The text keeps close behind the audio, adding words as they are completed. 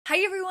Hi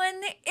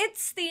everyone,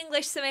 it's the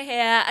EnglishSimmer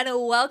here, and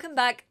welcome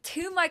back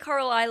to my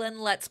Coral Island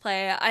Let's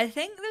Play. I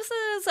think this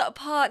is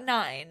part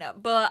 9,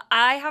 but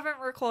I haven't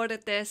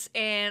recorded this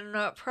in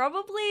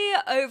probably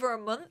over a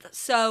month,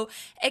 so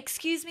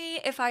excuse me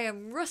if I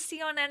am rusty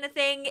on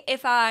anything,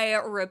 if I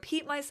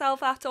repeat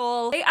myself at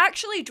all. They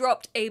actually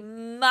dropped a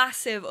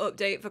massive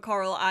update for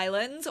Coral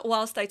Island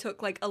whilst I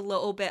took like a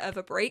little bit of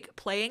a break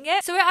playing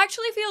it, so it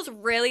actually feels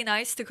really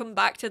nice to come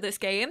back to this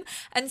game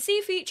and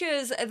see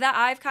features that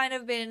I've kind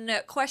of been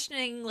questioning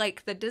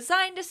like the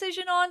design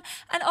decision on,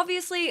 and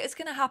obviously it's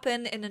going to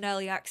happen in an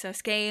early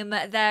access game.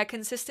 They're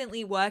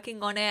consistently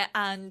working on it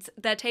and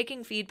they're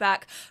taking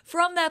feedback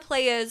from their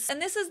players, and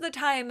this is the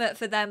time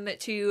for them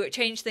to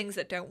change things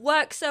that don't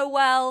work so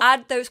well,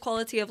 add those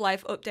quality of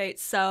life updates.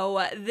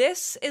 So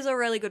this is a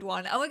really good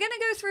one, and we're going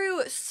to go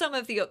through some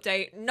of the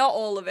update, not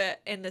all of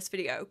it in this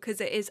video because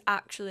it is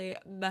actually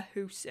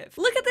massive.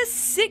 Look at this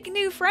sick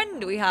new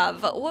friend we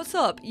have. What's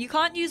up? You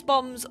can't use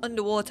bombs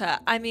underwater.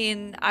 I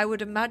mean, I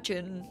would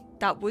imagine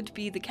that would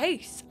be the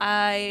case.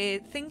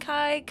 I think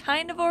I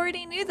kind of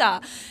already knew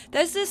that.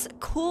 There's this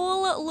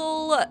cool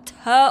little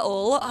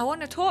turtle. I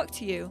want to talk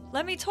to you.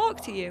 Let me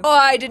talk to you. Oh,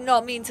 I did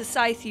not mean to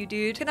scythe you,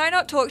 dude. Can I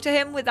not talk to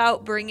him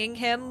without bringing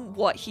him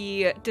what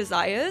he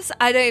desires?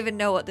 I don't even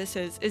know what this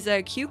is. Is it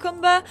a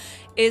cucumber?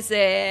 Is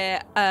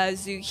it a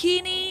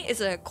zucchini?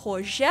 Is it a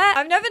courgette?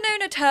 I've never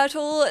known a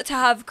turtle to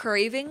have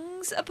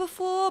cravings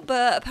before,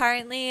 but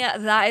apparently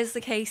that is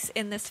the case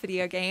in this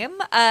video game.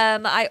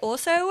 I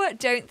also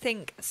don't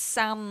think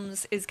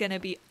Sam's is going to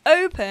be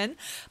open,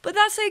 but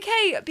that's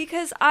okay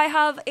because I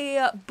have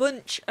a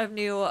bunch of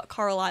new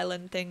Coral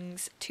Island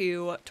things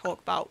to talk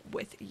about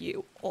with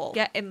you all.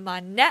 Get in my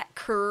net,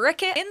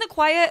 cricket. In the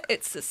quiet,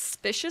 it's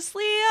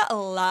suspiciously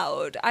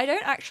loud. I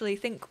don't actually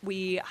think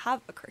we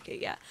have a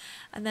cricket yet.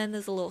 And then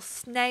there's a little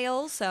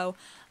snail, so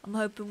I'm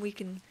hoping we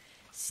can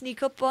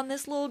sneak up on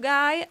this little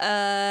guy.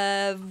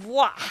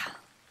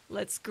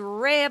 Let's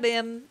grab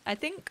him. I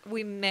think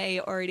we may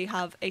already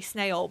have a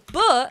snail,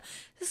 but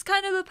this is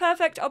kind of the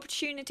perfect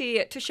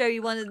opportunity to show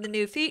you one of the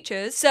new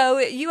features. So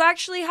you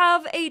actually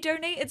have a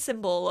donated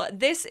symbol.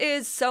 This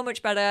is so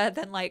much better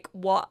than like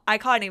what, I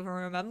can't even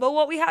remember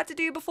what we had to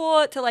do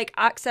before to like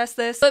access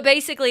this. But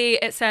basically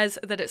it says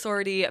that it's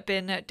already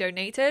been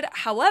donated.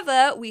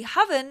 However, we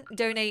haven't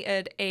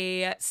donated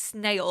a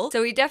snail.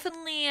 So we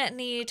definitely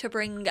need to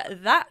bring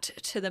that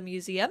to the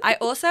museum. I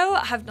also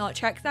have not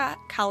checked that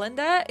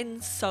calendar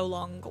in so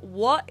long.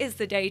 What is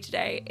the day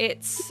today?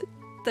 It's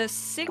the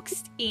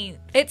 16th.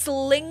 It's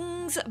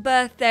Ling's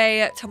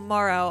birthday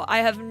tomorrow. I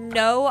have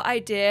no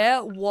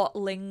idea what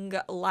Ling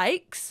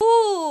likes.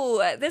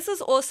 Ooh, this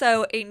is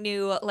also a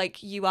new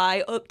like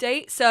UI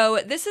update.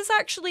 So this is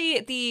actually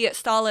the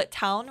Starlet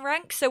Town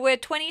rank. So we're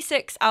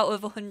 26 out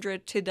of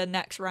 100 to the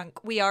next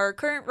rank. We are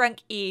current rank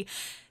E.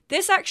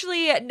 This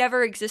actually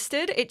never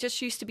existed. It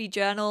just used to be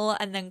journal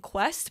and then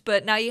quest,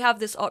 but now you have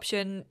this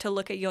option to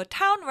look at your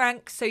town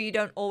rank, so you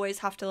don't always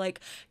have to like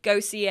go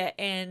see it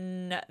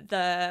in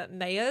the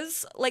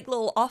mayor's like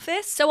little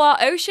office. So our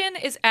ocean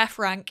is F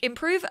rank.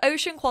 Improve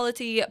ocean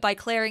quality by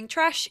clearing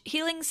trash,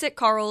 healing sick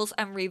corals,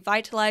 and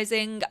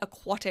revitalizing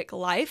aquatic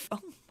life. Oh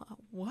my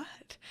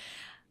word.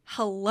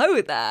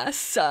 Hello there,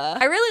 sir.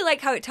 I really like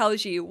how it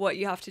tells you what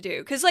you have to do,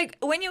 because like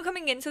when you're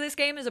coming into this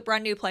game as a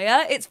brand new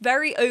player, it's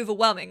very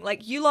overwhelming.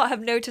 Like you lot have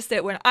noticed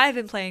it when I've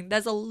been playing.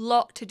 There's a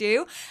lot to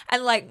do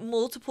and like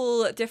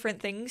multiple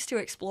different things to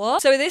explore.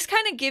 So this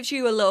kind of gives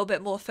you a little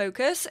bit more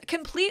focus.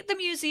 Complete the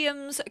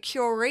museum's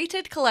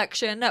curated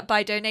collection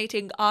by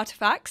donating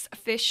artifacts,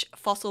 fish,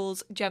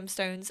 fossils,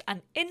 gemstones,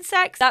 and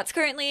insects. That's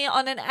currently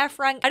on an F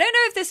rank. I don't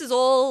know if this is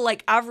all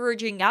like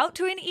averaging out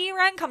to an E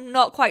rank. I'm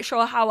not quite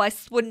sure how I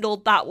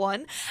swindled that one.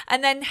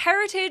 And then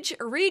heritage,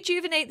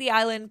 rejuvenate the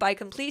island by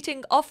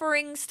completing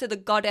offerings to the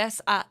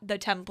goddess at the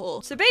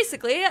temple. So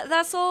basically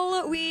that's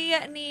all we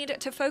need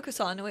to focus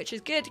on, which is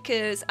good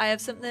because I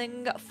have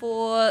something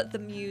for the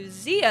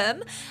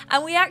museum,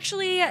 and we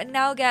actually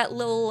now get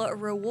little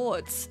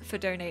rewards for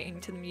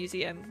donating to the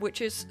museum,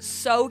 which is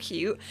so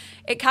cute.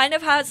 It kind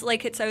of has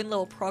like its own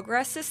little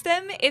progress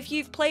system. If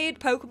you've played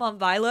Pokemon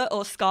Violet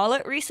or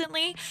Scarlet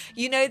recently,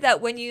 you know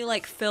that when you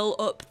like fill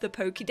up the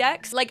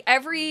Pokédex, like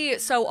every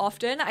so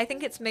often, I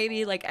think it's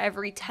maybe like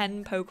every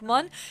 10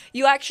 Pokemon,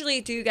 you actually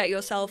do get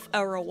yourself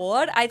a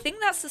reward. I think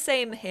that's the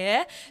same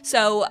here.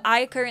 So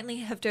I currently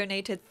have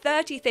donated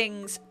 30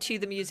 things to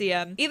the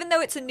museum. Even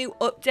though it's a new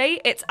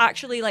update, it's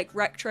actually like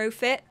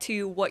retrofit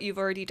to what you've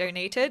already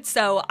donated.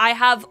 So I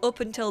have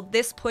up until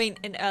this point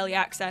in early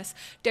access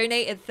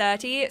donated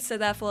 30. So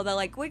therefore they're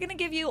like, we're going to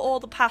give you all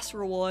the past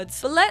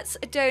rewards. But let's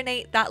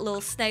donate that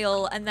little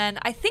snail. And then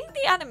I think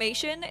the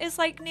animation is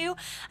like new.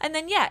 And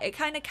then yeah, it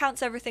kind of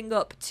counts everything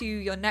up to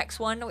your next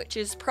one, which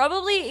is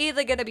probably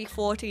either going to be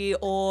 40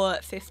 or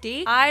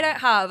 50. I don't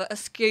have a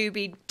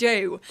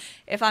Scooby-Doo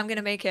if I'm going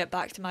to make it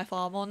back to my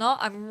farm or not.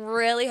 I'm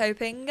really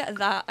hoping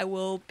that I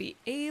will be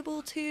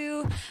able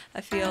to.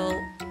 I feel...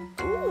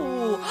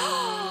 Ooh.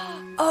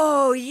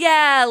 Oh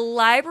yeah,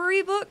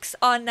 library books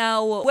are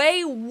now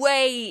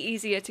way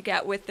easier to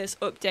get with this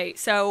update.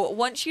 So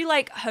once you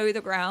like hoe the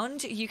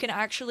ground, you can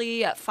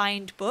actually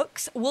find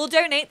books. We'll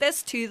donate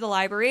this to the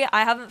library.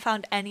 I haven't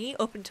found any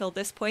up until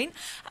this point,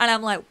 and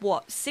I'm like,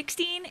 what,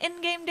 16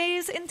 in-game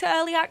days into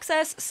early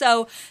access?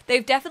 So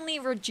they've definitely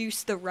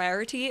reduced the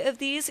rarity of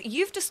these.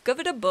 You've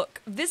discovered a book.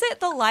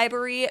 Visit the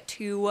library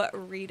to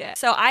read it.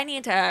 So I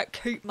need to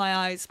keep my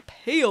eyes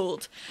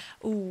peeled.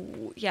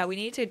 Ooh, yeah, we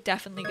need to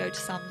definitely go to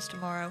Sam's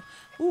tomorrow.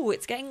 Ooh,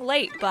 it's getting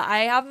late, but I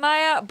have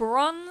my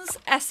bronze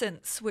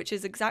essence, which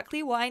is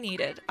exactly what I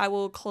needed. I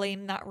will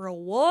claim that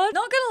reward.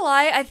 Not gonna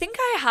lie, I think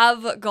I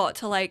have got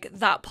to like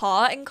that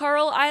part in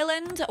Coral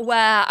Island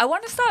where I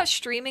want to start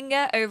streaming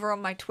it over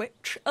on my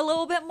Twitch a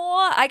little bit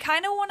more. I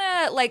kind of want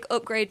to like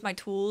upgrade my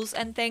tools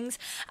and things,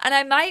 and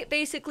I might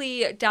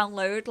basically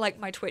download like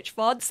my Twitch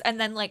VODs and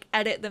then like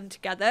edit them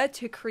together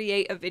to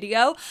create a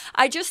video.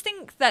 I just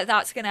think that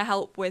that's gonna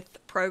help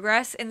with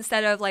progress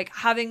instead of like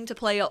having to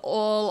play it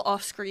all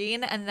off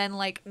screen and then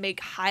like make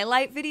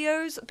highlight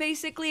videos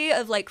basically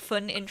of like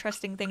fun,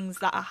 interesting things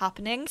that are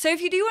happening. So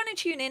if you do want to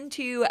tune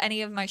into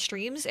any of my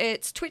streams,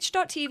 it's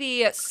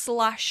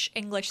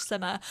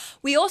twitch.tv/EnglishSimmer.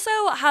 We also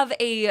have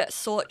a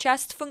sort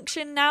chest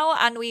function now,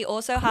 and we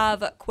also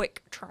have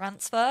quick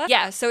transfer.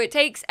 Yeah, so it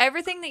takes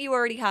everything that you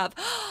already have.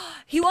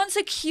 He wants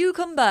a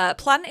cucumber.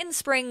 Plant in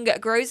spring,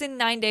 grows in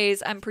 9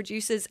 days, and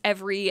produces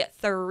every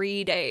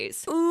 3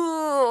 days.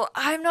 Ooh,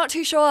 I'm not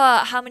too sure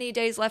how many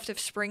days left of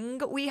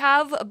spring we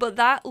have, but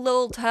that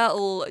little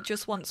turtle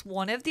just wants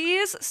one of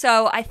these,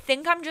 so I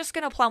think I'm just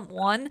gonna plant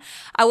one.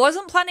 I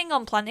wasn't planning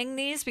on planting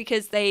these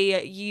because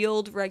they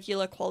yield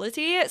regular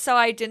quality, so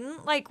I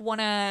didn't like want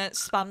to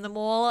spam them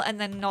all and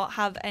then not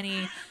have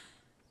any.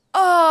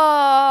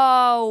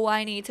 Oh,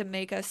 I need to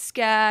make a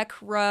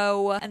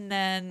scarecrow, and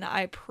then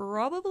I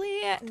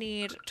probably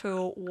need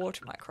to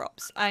water my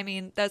crops. I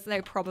mean, there's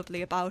no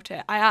probably about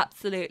it. I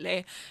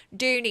absolutely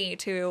do need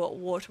to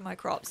water my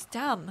crops.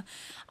 Damn.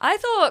 I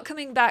thought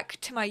coming back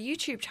to my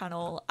YouTube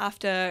channel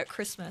after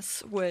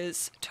Christmas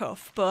was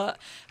tough, but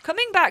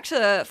coming back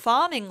to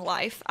farming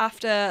life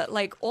after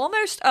like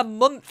almost a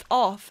month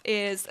off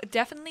is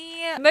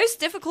definitely the most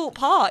difficult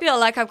part. I feel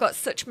like I've got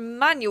such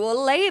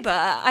manual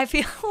labor. I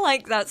feel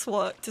like that's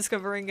what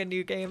discovering a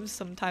new game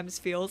sometimes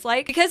feels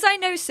like. Because I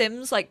know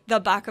Sims like the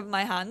back of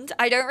my hand,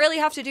 I don't really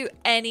have to do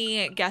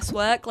any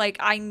guesswork. Like,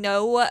 I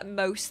know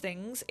most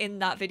things in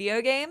that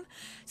video game.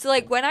 So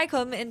like when I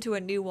come into a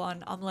new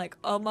one, I'm like,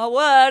 oh my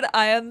word,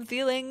 I am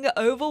feeling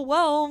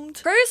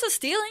overwhelmed. Crows are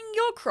stealing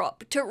your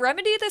crop. To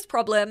remedy this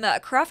problem,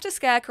 craft a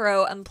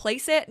scarecrow and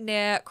place it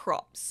near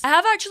crops. I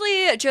have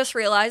actually just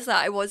realized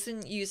that I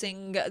wasn't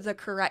using the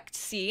correct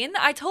scene.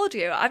 I told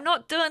you, I've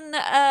not done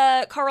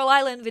a Coral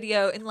Island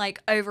video in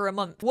like over a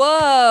month.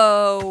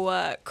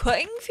 Whoa,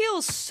 cutting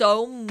feels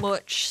so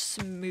much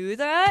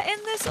smoother in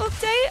this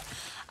update.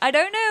 I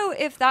don't know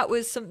if that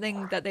was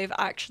something that they've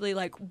actually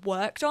like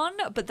worked on,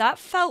 but that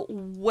felt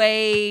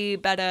way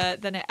better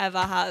than it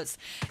ever has.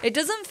 It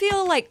doesn't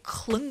feel like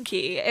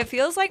clunky. It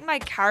feels like my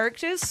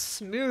character's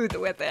smooth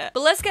with it.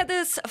 But let's get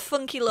this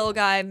funky little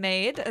guy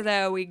made.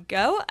 There we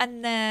go.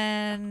 And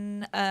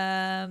then,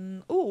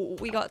 ooh,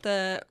 we got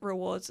the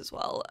rewards as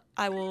well.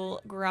 I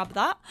will grab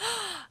that.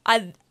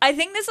 I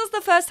think this is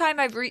the first time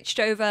I've reached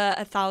over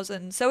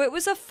 1,000. So it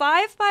was a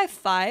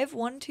 5x5.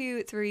 1,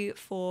 2, 3,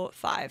 4,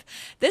 5.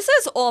 This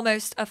is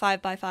almost a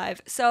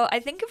 5x5. So I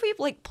think if we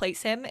like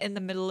place him in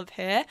the middle of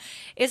here,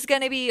 it's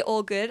gonna be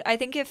all good. I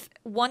think if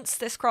once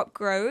this crop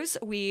grows,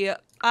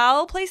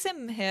 I'll place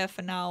him here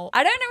for now.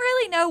 I don't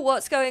really know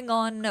what's going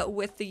on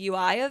with the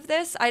UI of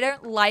this. I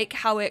don't like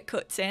how it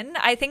cuts in.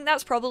 I think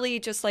that's probably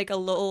just like a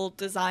little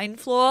design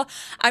flaw.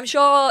 I'm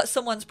sure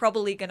someone's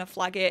probably gonna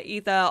flag it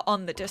either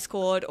on the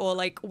Discord or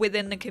like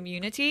within the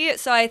community.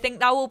 So I think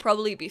that will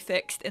probably be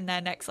fixed in their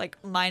next like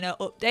minor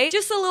update.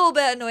 Just a little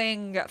bit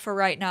annoying for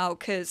right now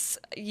because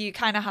you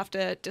kind of have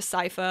to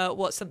decipher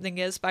what something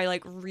is by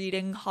like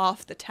reading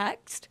half the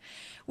text,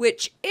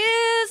 which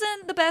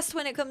isn't the best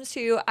when it comes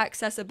to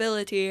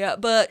accessibility.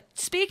 But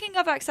speaking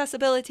of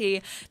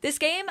accessibility, this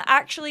game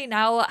actually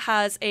now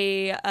has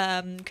a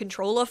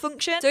controller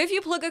function. So if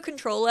you plug a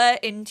controller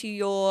into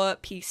your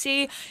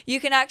PC,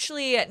 you can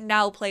actually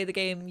now play the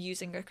game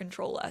using a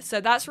controller. So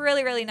that's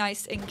really, really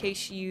nice in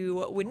case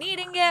you were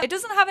needing it. It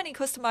doesn't have any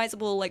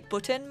customizable like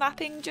button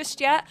mapping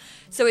just yet,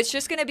 so it's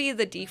just going to be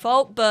the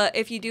default. But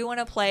if you do want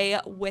to play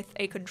with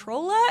a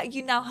controller,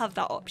 you now have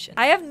that option.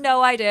 I have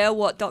no idea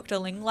what Dr.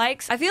 Ling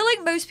likes. I feel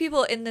like most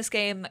people in this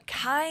game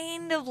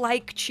kind of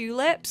like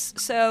tulips,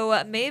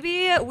 so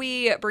maybe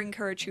we bring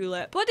her a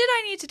tulip. What did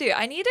I need to do?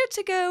 I needed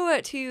to go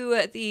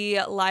to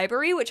the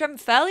library, which I'm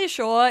fairly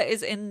sure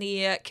is in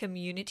the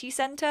community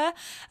center.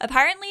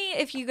 Apparently,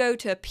 if you go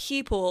to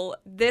people,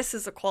 this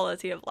is a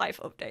quality of life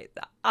update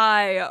that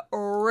I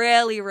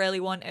really, really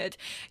wanted.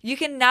 You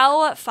can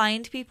now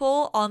find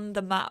people on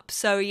the map.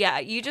 So yeah,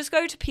 you just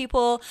go to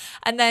people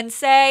and then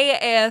say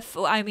if,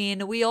 I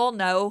mean, we all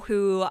know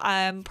who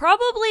I'm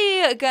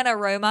probably gonna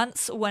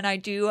romance when I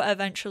do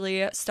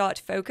eventually start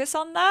to focus pass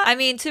on that. I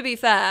mean, to be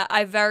fair,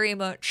 I very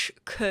much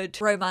could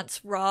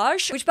romance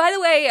Raj, which by the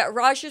way,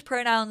 Raj's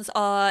pronouns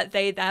are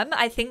they, them.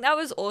 I think that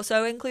was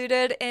also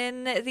included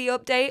in the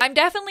update. I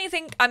definitely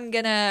think I'm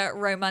gonna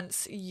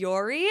romance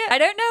Yuri. I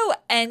don't know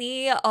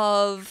any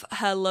of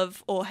her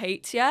love or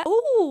hates yet.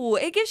 Ooh,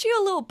 it gives you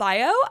a little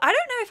bio. I don't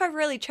know if I've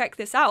really checked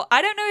this out.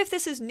 I don't know if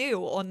this is new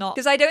or not,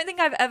 because I don't think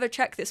I've ever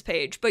checked this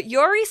page, but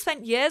Yuri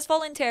spent years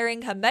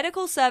volunteering her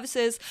medical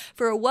services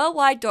for a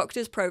worldwide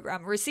doctor's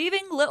program,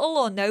 receiving little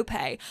or no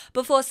pay.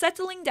 Before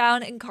settling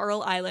down in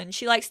Coral Island,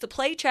 she likes to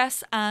play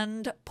chess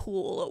and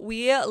pool.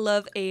 We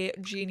love a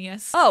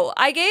genius. Oh,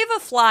 I gave a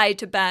fly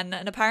to Ben,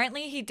 and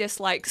apparently he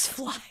dislikes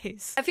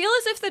flies. I feel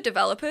as if the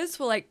developers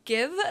will like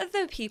give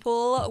the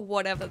people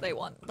whatever they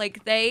want.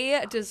 Like,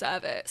 they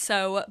deserve it.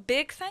 So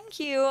big thank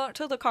you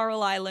to the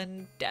Coral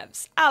Island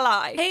devs.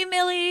 Ally. Hey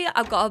Millie,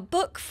 I've got a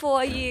book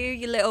for you,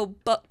 you little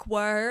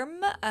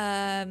bookworm.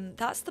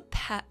 That's the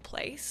pet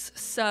place.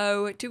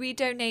 So do we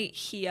donate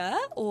here,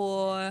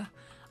 or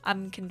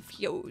I'm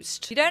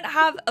confused? You don't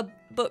have a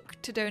book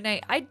to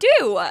donate. I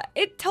do.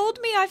 It told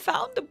me I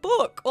found a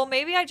book, or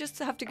maybe I just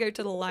have to go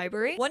to the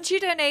library. Once you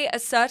donate a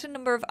certain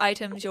number of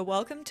items, you're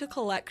welcome to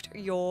collect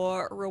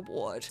your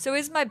reward. So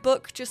is my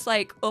book just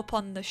like up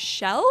on the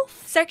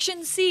shelf?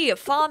 Section C,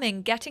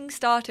 farming, getting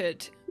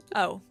started.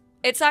 Oh.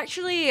 It's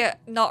actually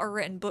not a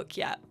written book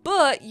yet,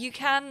 but you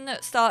can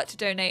start to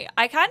donate.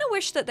 I kind of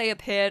wish that they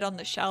appeared on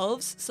the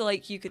shelves so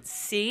like you could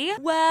see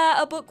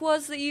where a book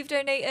was that you've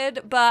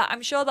donated, but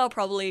I'm sure they'll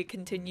probably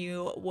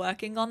continue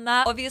working on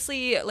that.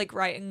 Obviously, like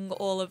writing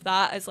all of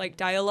that as like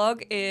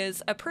dialogue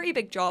is a pretty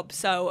big job,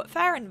 so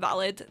fair and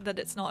valid that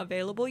it's not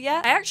available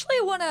yet. I actually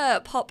want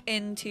to pop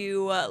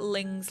into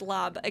Ling's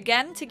lab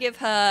again to give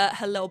her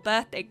her little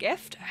birthday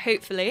gift,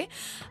 hopefully.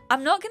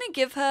 I'm not going to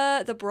give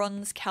her the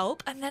bronze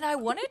kelp, and then I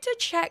wanted to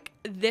check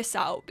this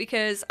out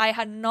because I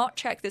had not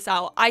checked this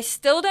out. I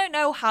still don't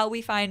know how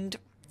we find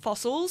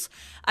fossils.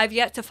 I've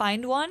yet to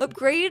find one.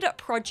 Upgrade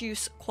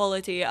produce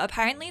quality.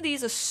 Apparently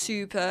these are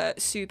super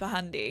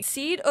handy.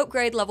 Seed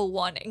upgrade level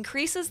 1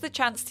 increases the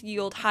chance to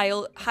yield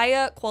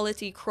higher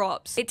quality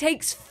crops. It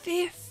takes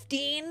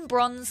 15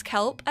 bronze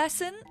kelp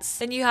essence.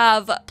 Then you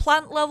have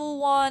plant level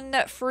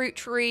 1, fruit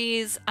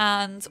trees,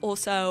 and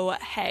also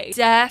hay.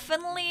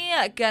 Definitely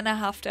gonna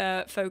have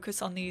to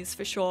focus on these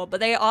for sure, but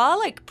they are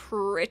like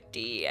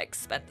pretty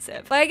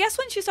expensive. But I guess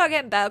once you start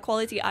getting better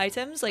quality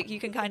items, like you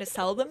can kind of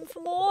sell them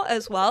for more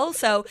as well.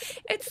 So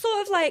it's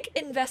sort of like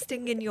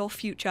investing in your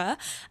future.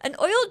 An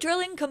oil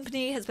drilling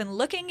company has been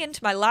looking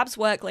into my lab's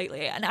work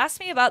lately and asked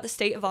me about the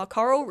state of our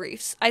coral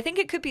reefs. I think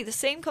it could be the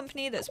same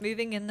company that's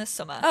moving in this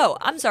summer. Oh,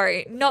 I'm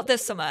sorry, not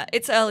this summer.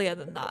 It's earlier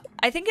than that.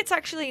 I think it's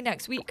actually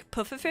next week.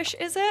 Pufferfish,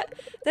 is it?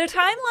 The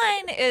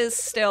timeline is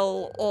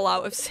still all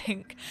out of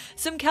sync.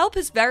 Some kelp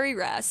is very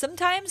rare.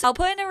 Sometimes I'll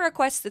put in a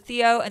request to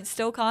Theo and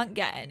still can't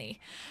get any.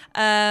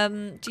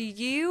 Do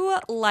you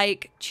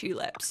like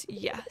tulips?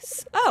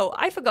 Yes. Oh,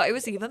 I forgot it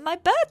was even my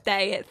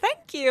birthday.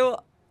 Thank you.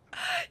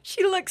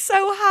 She looks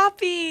so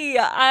happy.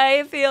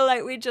 I feel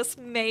like we just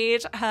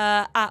made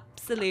her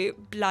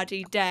absolute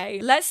bloody day.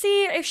 Let's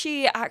see if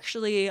she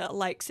actually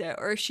likes it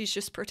or if she's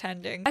just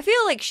pretending. I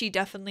feel like she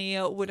definitely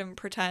wouldn't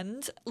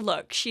pretend.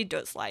 Look, she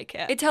does like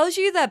it. It tells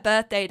you their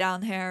birthday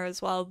down here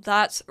as well.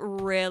 That's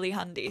really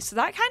handy. So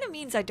that kind of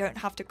means I don't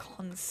have to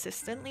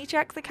consistently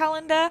check the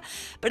calendar,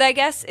 but I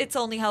guess it's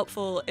only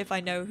helpful if I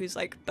know whose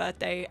like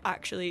birthday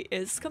actually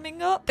is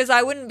coming up, because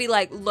I wouldn't be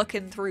like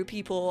looking through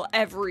people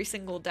every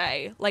single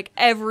day, like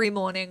every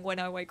morning when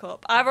I wake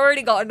up. I've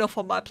already got enough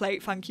on my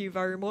plate, thank you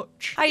very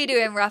much. How you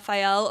doing,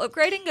 Raphael?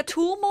 Upgrading a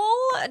tool mall?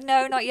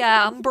 No, not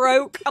yet. I'm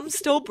broke. I'm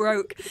still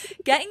broke.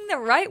 Getting the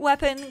right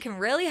weapon can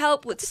really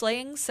help with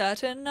slaying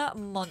certain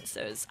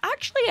monsters.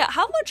 Actually,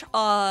 how much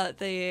are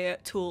the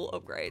tool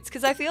upgrades?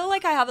 Because I feel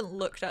like I haven't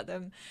looked at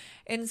them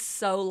in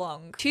so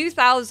long.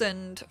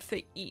 2,000 for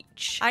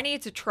each. I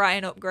need to try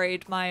and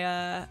upgrade my,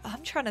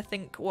 I'm trying to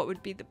think what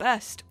would be the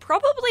best.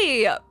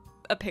 Probably a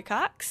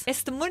pickaxe.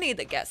 It's the money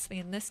that gets me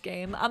in this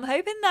game. I'm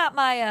hoping that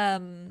my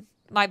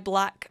my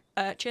black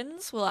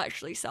urchins will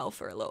actually sell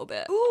for a little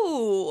bit.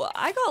 Ooh,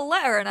 I got a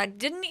letter and I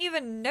didn't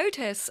even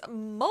notice.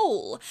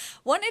 Mole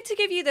wanted to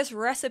give you this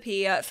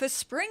recipe for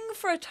spring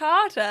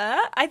frittata.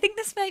 I think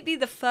this might be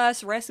the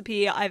first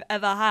recipe I've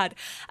ever had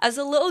as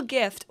a little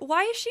gift.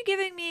 Why is she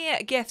giving me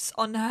gifts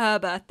on her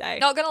birthday?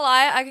 Not gonna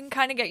lie, I can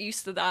kind of get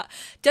used to that.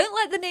 Don't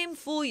let the name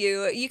fool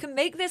you. You can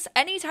make this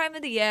any time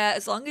of the year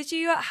as long as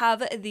you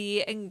have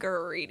the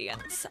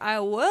ingredients. I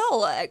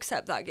will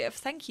accept that gift.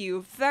 Thank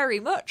you very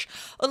much.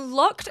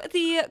 Unlocked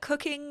the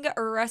cooking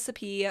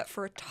recipe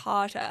for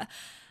tartar.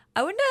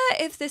 I wonder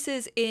if this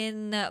is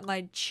in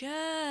my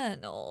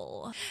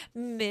journal.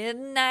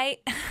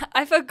 Midnight.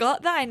 I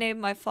forgot that I named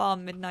my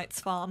farm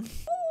Midnight's Farm.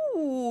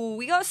 Ooh,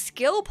 we got a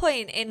skill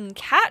point in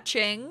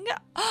catching.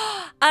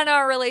 And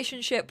our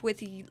relationship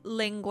with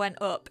Ling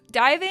went up.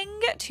 Diving,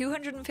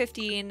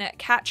 215.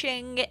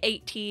 Catching,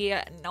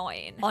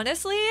 89.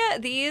 Honestly,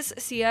 these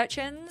sea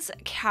urchins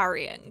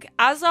carrying.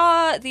 As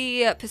are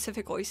the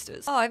Pacific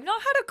oysters. Oh, I've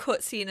not had a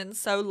cutscene in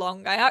so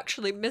long. I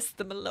actually missed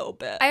them a little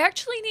bit. I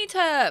actually need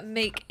to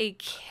make a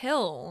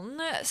kiln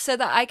so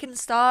that I can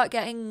start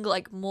getting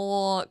like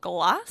more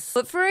glass.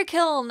 But for a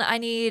kiln, I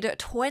need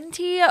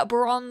 20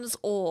 bronze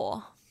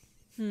ore.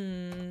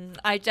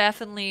 I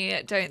definitely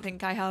don't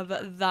think I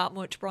have that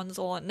much bronze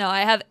ore. No,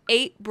 I have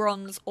 8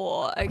 bronze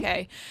ore.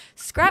 Okay.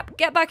 Scrap,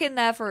 get back in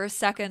there for a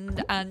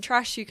second. And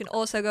Trash, you can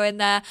also go in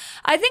there.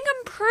 I think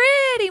I'm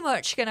pretty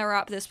much gonna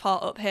wrap this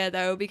part up here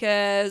though,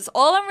 because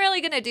all I'm really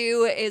gonna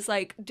do is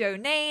like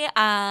donate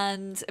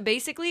and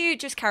basically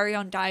just carry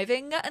on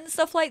diving and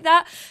stuff like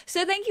that.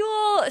 So thank you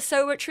all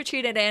so much for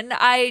tuning in.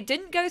 I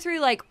didn't go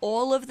through like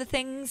all of the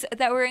things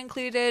that were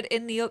included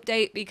in the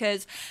update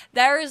because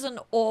there is an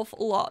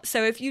awful lot.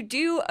 So if you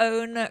do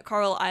own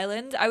Coral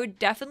Island, I would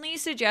definitely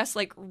suggest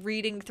like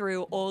reading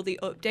through all the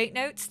update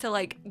notes to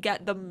like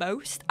get the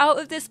most out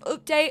of this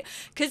update,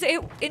 because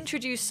it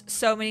introduced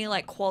so many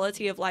like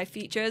quality of life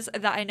features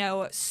that I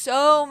know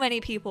so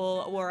many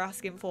people were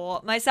asking for,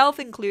 myself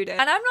included.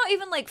 And I'm not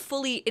even like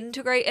fully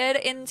integrated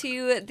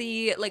into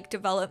the like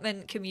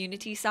development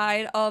community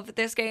side of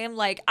this game.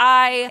 Like,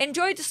 I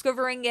enjoy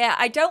discovering it.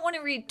 I don't want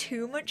to read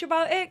too much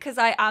about it because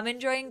I am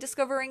enjoying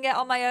discovering it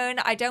on my own.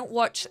 I don't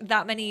watch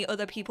that many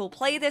other people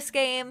play this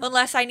game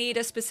unless I need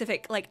a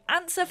specific like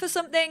answer for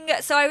something.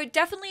 So I would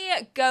definitely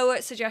go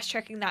suggest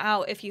checking that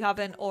out if you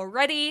haven't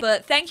already.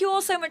 But thank you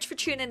all so much for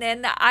tuning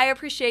in. I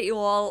appreciate you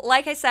all.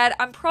 Like I said,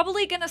 I'm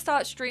probably gonna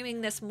start streaming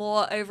this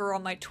more over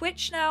on my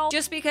Twitch now,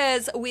 just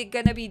because we're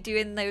gonna be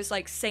doing those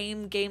like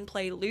same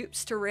gameplay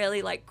loops to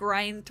really like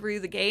grind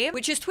through the game,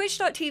 which is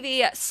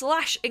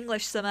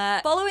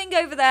twitch.tv/EnglishSimmer. Following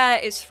over there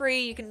is free.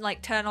 You can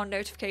like turn on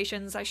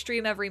notifications. I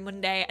stream every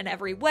Monday and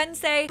every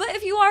Wednesday. But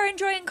if you are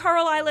enjoying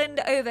Coral Island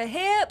over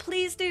here,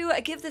 please do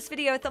give this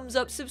video a thumbs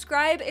up.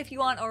 Subscribe if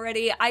you aren't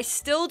already. I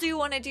still do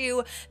want to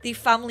do the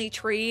family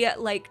tree,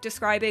 like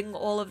describing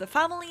all of the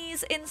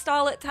families in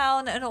Starlet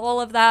Town and all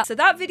of that. So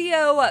that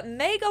video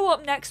may go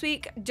up next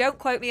week. Don't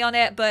quote me on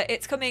it, but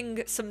it's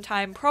coming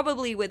sometime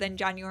probably within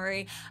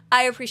January.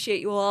 I appreciate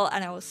you all,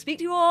 and I will speak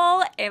to you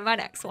all in my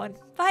next one.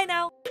 Bye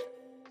now.